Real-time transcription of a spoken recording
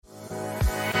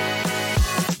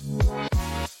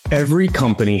Every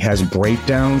company has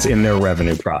breakdowns in their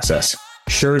revenue process.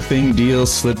 Sure thing deals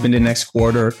slip into next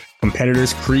quarter,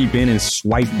 competitors creep in and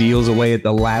swipe deals away at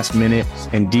the last minute,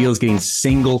 and deals getting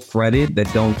single threaded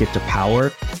that don't get to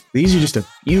power. These are just a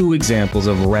few examples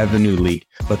of revenue leak,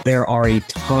 but there are a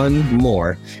ton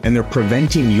more, and they're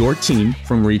preventing your team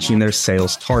from reaching their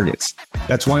sales targets.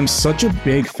 That's why I'm such a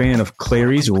big fan of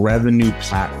Clary's revenue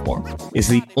platform. It's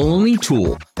the only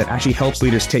tool that actually helps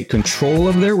leaders take control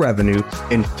of their revenue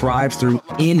and thrive through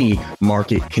any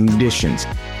market conditions,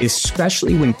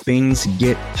 especially when things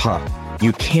get tough.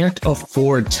 You can't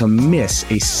afford to miss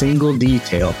a single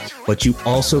detail, but you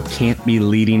also can't be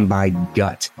leading by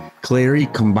gut. Clary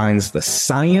combines the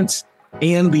science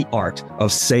and the art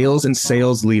of sales and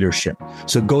sales leadership.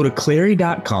 So go to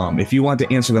Clary.com if you want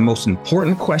to answer the most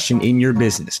important question in your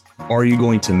business. Are you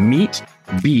going to meet,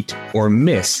 beat, or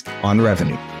miss on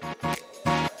revenue?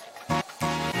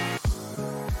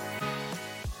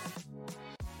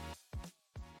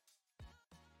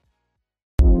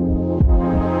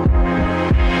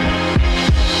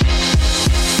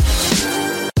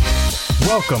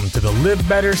 Welcome to the Live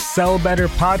Better, Sell Better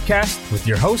podcast with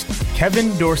your host,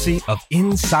 Kevin Dorsey of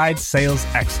Inside Sales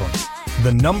Excellence,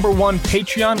 the #1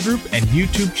 Patreon group and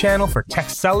YouTube channel for tech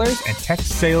sellers and tech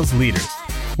sales leaders,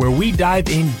 where we dive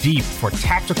in deep for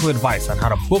tactical advice on how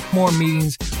to book more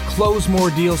meetings, close more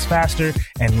deals faster,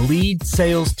 and lead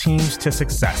sales teams to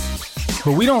success.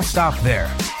 But we don't stop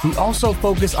there. We also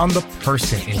focus on the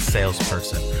person in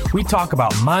salesperson. We talk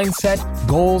about mindset,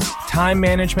 goals, time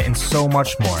management, and so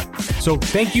much more. So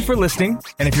thank you for listening.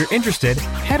 And if you're interested,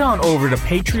 head on over to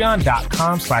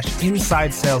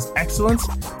patreon.com/inside sales excellence.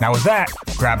 Now with that,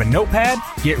 grab a notepad,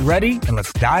 get ready, and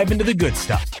let's dive into the good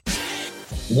stuff.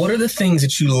 What are the things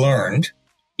that you learned,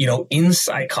 in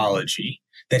psychology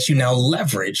that you now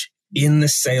leverage in the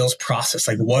sales process?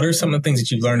 Like, what are some of the things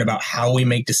that you've learned about how we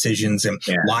make decisions and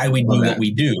why we do what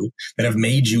we do that have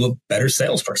made you a better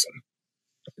salesperson?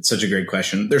 It's such a great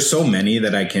question. There's so many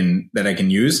that I can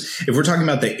use. If we're talking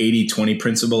about the 80-20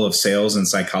 principle of sales and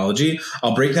psychology,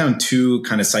 I'll break down 2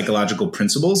 kind of psychological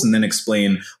principles and then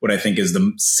explain what I think is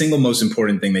the single most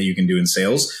important thing that you can do in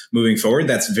sales moving forward.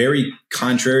 That's very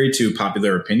contrary to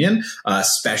popular opinion,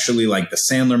 especially like the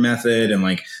Sandler method and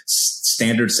like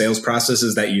standard sales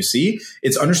processes that you see.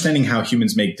 It's understanding how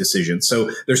humans make decisions. So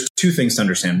there's 2 things to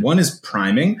understand. One is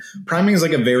priming. Priming is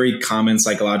like a very common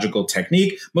psychological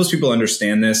technique. Most people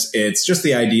understand this. It's just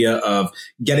the idea of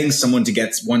getting someone to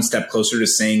get one step closer to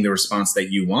saying the response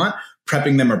that you want,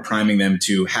 prepping them or priming them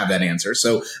to have that answer.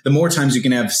 So the more times you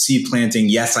can have seed planting,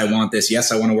 yes, I want this.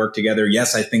 Yes, I want to work together.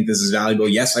 Yes, I think this is valuable.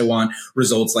 Yes, I want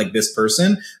results like this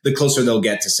person, the closer they'll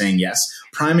get to saying yes.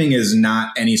 Priming is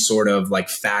not any sort of like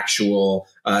factual,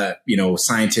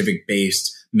 scientific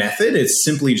based method. It's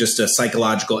simply just a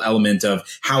psychological element of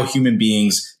how human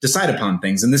beings decide upon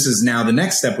things. And this is now the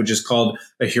next step, which is called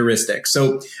a heuristic.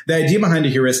 So the idea behind a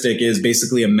heuristic is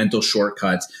basically a mental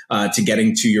shortcut to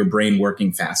getting to your brain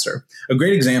working faster. A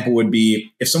great example would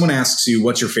be if someone asks you,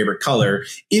 what's your favorite color?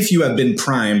 If you have been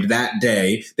primed that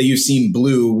day that you've seen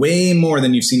blue way more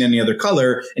than you've seen any other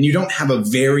color, and you don't have a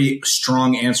very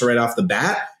strong answer right off the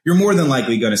bat, you're more than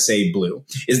likely going to say blue.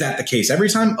 Is that the case every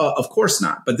time? Of course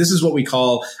not. But this is what we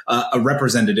call a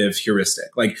representative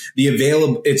heuristic. Like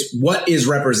it's what is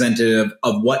representative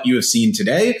of what you have seen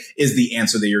today is the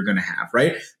answer that you're going to have,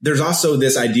 right? There's also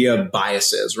this idea of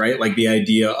biases, right? Like the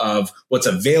idea of what's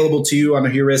available to you on a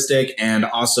heuristic, and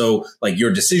also like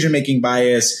your decision-making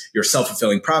bias, your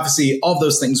self-fulfilling prophecy, all of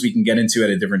those things we can get into at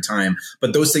a different time.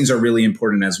 But those things are really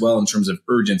important as well in terms of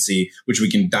urgency, which we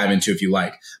can dive into if you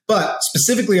like. But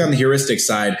specifically on the heuristic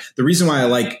side, the reason why I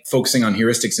like focusing on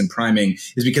heuristics and priming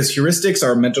is because heuristics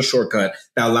are a mental shortcut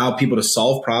that allow people to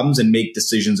solve problems and make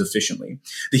decisions efficiently.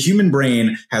 The human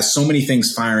brain has so many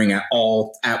things firing at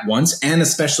once, and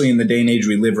especially in the day and age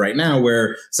we live right now,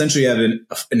 where essentially you have an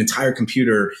entire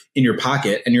computer in your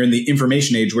pocket, and you're in the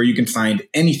information age where you can find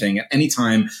anything at any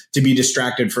time to be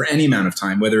distracted for any amount of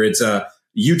time, whether it's a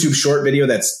YouTube short video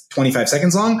that's 25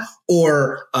 seconds long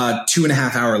or a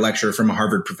 2.5-hour lecture from a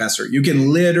Harvard professor. You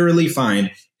can literally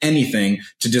find anything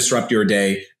to disrupt your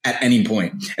day at any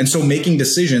point. And so making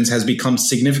decisions has become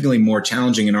significantly more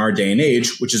challenging in our day and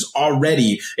age, which is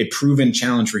already a proven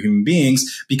challenge for human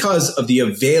beings because of the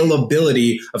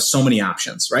availability of so many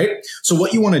options, right? So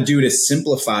what you want to do to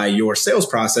simplify your sales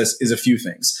process is a few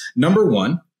things. Number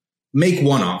one, make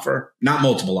one offer, not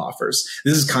multiple offers.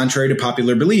 This is contrary to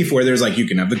popular belief where there's like, you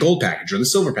can have the gold package or the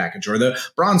silver package or the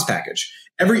bronze package.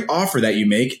 Every offer that you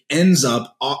make ends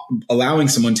up allowing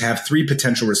someone to have 3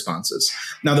 potential responses.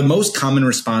 Now, the most common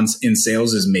response in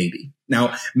sales is maybe.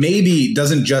 Now, maybe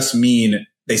doesn't just mean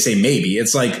they say maybe.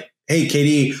 It's like, hey,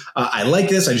 Katie, I like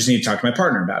this. I just need to talk to my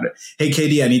partner about it. Hey,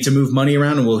 Katie, I need to move money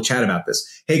around and we'll chat about this.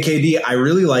 Hey, Katie, I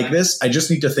really like this. I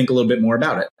just need to think a little bit more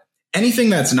about it. Anything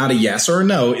that's not a yes or a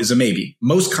no is a maybe.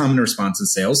 Most common response in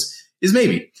sales is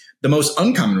maybe. The most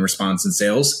uncommon response in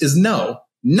sales is no,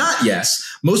 not yes.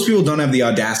 Most people don't have the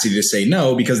audacity to say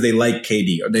no because they like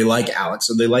KD or they like Alex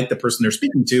or they like the person they're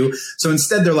speaking to. So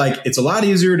instead they're like, it's a lot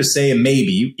easier to say a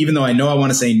maybe, even though I know I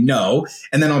want to say no,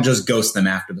 and then I'll just ghost them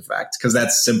after the fact because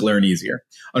that's simpler and easier.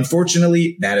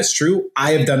 Unfortunately, that is true.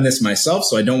 I have done this myself,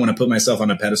 so I don't want to put myself on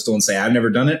a pedestal and say I've never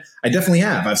done it. I definitely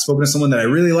have. I've spoken to someone that I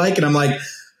really like and I'm like,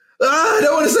 I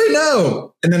don't want to say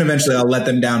no. And then eventually I'll let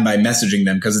them down by messaging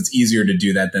them because it's easier to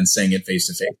do that than saying it face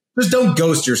to face. Just don't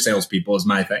ghost your salespeople is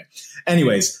my thing.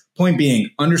 Anyways, point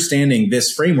being, understanding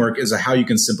this framework is how you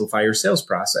can simplify your sales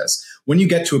process. When you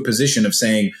get to a position of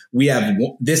saying, we have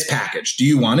this package, do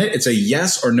you want it? It's a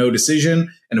yes or no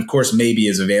decision. And of course, maybe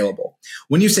is available.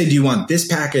 When you say, do you want this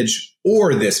package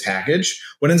or this package?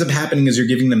 What ends up happening is you're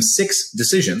giving them 6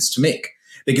 decisions to make.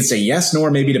 They could say yes, no, or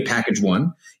maybe to package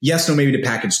 1. Yes, no, maybe to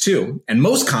package 2. And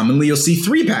most commonly, you'll see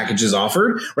 3 packages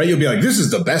offered, right? You'll be like, this is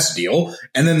the best deal.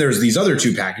 And then there's these other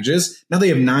 2 packages. Now they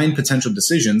have 9 potential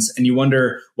decisions. And you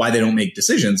wonder why they don't make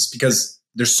decisions because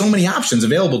there's so many options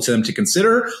available to them to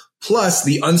consider, plus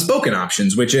the unspoken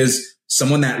options, which is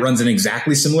someone that runs an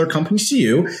exactly similar company to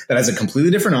you that has a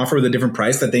completely different offer with a different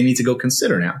price that they need to go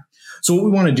consider now. So what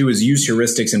we want to do is use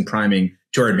heuristics and priming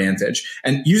to our advantage.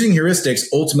 And using heuristics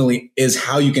ultimately is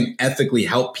how you can ethically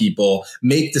help people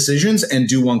make decisions and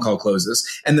do one-call closes.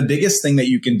 And the biggest thing that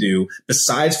you can do,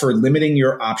 besides for limiting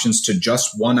your options to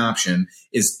just one option,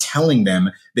 is telling them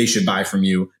they should buy from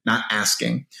you, not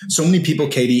asking. So many people,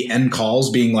 Katie, end calls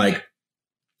being like,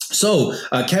 so,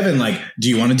 Kevin, like, do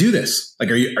you want to do this? Like,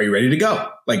 are you ready to go?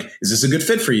 Like, is this a good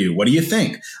fit for you? What do you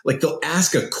think? Like, they'll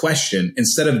ask a question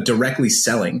instead of directly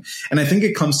selling. And I think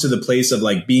it comes to the place of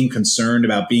like being concerned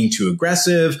about being too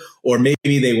aggressive, or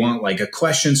maybe they want like a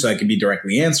question so that can be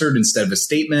directly answered instead of a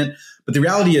statement. But the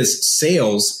reality is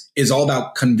sales is all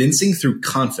about convincing through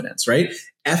confidence, right?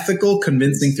 Ethical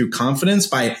convincing through confidence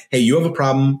by, hey, you have a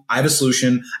problem. I have a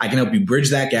solution. I can help you bridge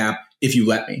that gap if you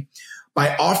let me.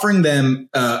 By offering them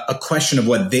a question of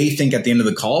what they think at the end of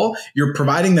the call, you're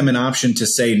providing them an option to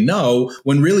say no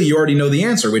when really you already know the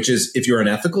answer, which is if you're an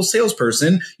ethical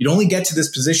salesperson, you'd only get to this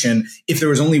position if there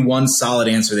was only one solid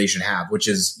answer they should have, which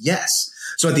is yes.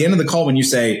 So at the end of the call, when you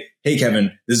say, hey,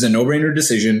 Kevin, this is a no-brainer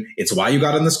decision. It's why you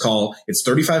got on this call. It's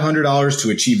 $3,500 to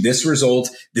achieve this result.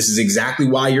 This is exactly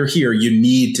why you're here. You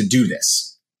need to do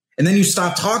this. And then you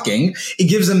stop talking. It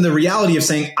gives them the reality of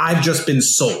saying, I've just been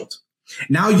sold.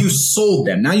 Now you sold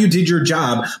them. Now you did your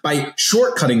job by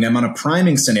shortcutting them on a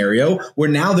priming scenario where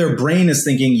now their brain is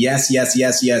thinking yes, yes,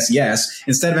 yes, yes, yes,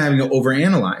 instead of having to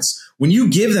overanalyze. When you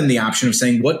give them the option of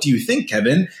saying, what do you think,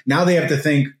 Kevin? Now they have to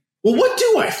think, well, what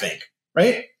do I think?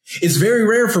 Right? It's very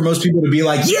rare for most people to be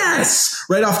like, yes,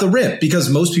 right off the rip, because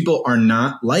most people are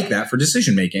not like that for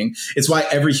decision making. It's why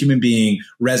every human being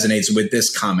resonates with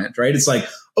this comment, right? It's like,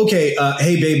 okay,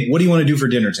 hey, babe, what do you want to do for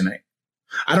dinner tonight?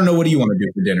 I don't know. What do you want to do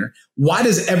for dinner? Why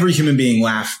does every human being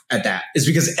laugh at that? It's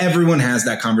because everyone has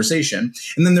that conversation.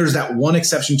 And then there's that one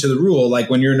exception to the rule. Like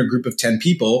when you're in a group of 10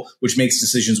 people, which makes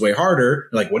decisions way harder.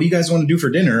 You're like, what do you guys want to do for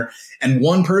dinner? And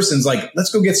one person's like,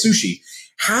 let's go get sushi.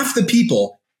 Half the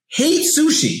people hate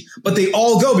sushi, but they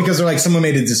all go because they're like, someone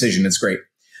made a decision. It's great.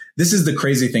 This is the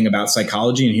crazy thing about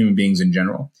psychology and human beings in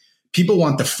general. People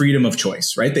want the freedom of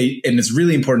choice, right? And it's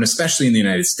really important, especially in the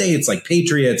United States, like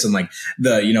patriots and like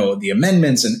the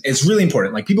amendments. And it's really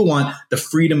important. Like people want the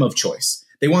freedom of choice.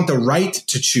 They want the right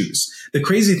to choose. The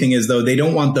crazy thing is though, they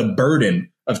don't want the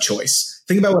burden of choice.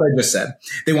 Think about what I just said.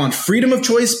 They want freedom of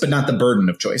choice, but not the burden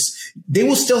of choice. They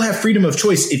will still have freedom of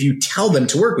choice if you tell them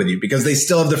to work with you because they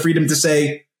still have the freedom to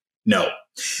say no.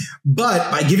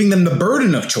 But by giving them the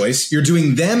burden of choice, you're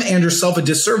doing them and yourself a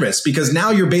disservice because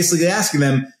now you're basically asking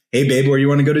them, hey, babe, where do you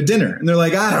want to go to dinner? And they're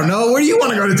like, I don't know. Where do you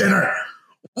want to go to dinner?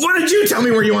 Why did you tell me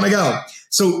where you want to go?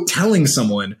 So telling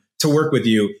someone to work with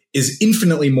you is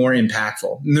infinitely more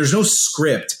impactful. And there's no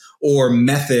script or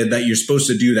method that you're supposed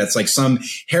to do that's like some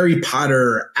Harry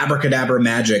Potter abracadabra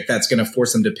magic that's going to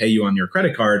force them to pay you on your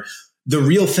credit card. The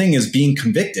real thing is being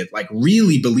convicted, like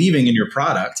really believing in your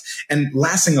product. And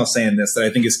last thing I'll say in this that I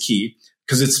think is key,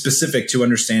 because it's specific to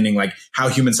understanding like how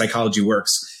human psychology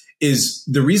works, is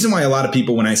the reason why a lot of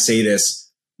people, when I say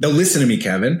this, they'll listen to me,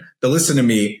 Kevin, they'll listen to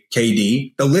me,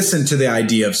 KD, they'll listen to the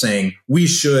idea of saying we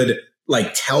should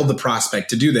like tell the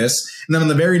prospect to do this. And then on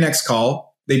the very next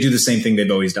call, they do the same thing they've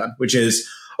always done, which is,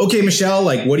 okay, Michelle,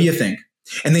 like, what do you think?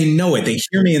 And they know it. They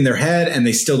hear me in their head and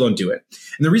they still don't do it.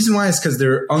 And the reason why is because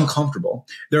they're uncomfortable.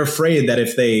 They're afraid that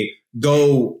if they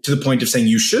go to the point of saying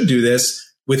you should do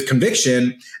this with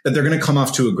conviction, that they're going to come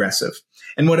off too aggressive.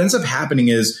 And what ends up happening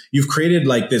is you've created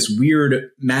like this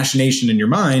weird machination in your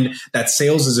mind that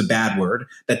sales is a bad word,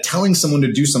 that telling someone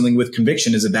to do something with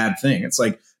conviction is a bad thing. It's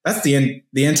like, that's the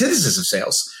antithesis of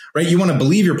sales, right? You want to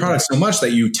believe your product so much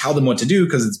that you tell them what to do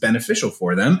because it's beneficial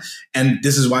for them. And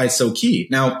this is why it's so key.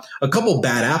 Now, a couple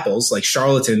bad apples, like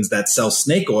charlatans that sell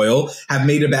snake oil, have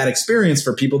made a bad experience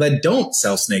for people that don't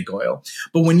sell snake oil.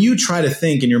 But when you try to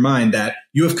think in your mind that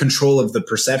you have control of the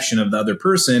perception of the other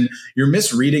person, you're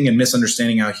misreading and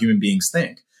misunderstanding how human beings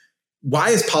think. Why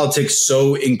is politics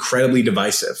so incredibly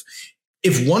divisive?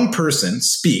 If one person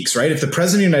speaks, right? If the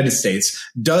president of the United States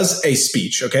does a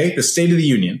speech, okay, the State of the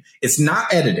Union, it's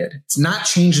not edited. It's not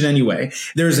changed in any way.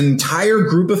 There's an entire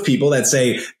group of people that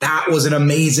say that was an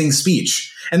amazing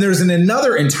speech. And there's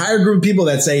another entire group of people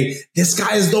that say this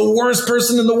guy is the worst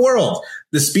person in the world.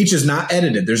 The speech is not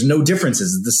edited. There's no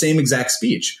differences. It's the same exact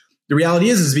speech. The reality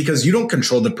is because you don't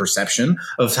control the perception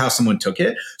of how someone took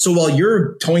it. So while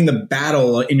you're towing the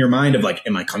battle in your mind of like,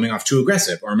 am I coming off too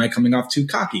aggressive? Or am I coming off too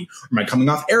cocky? Or am I coming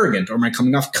off arrogant? Or am I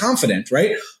coming off confident,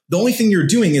 right? The only thing you're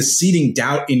doing is seeding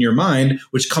doubt in your mind,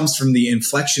 which comes from the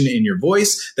inflection in your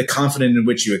voice, the confidence in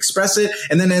which you express it.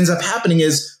 And then ends up happening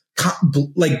is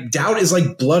like doubt is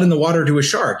like blood in the water to a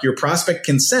shark. Your prospect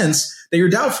can sense that you're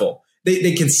doubtful.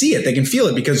 They can see it. They can feel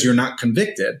it because you're not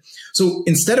convicted. So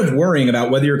instead of worrying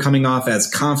about whether you're coming off as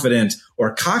confident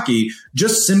or cocky,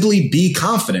 just simply be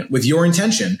confident with your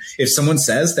intention. If someone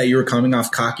says that you're coming off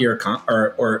cocky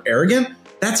or arrogant,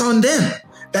 that's on them.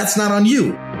 That's not on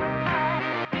you.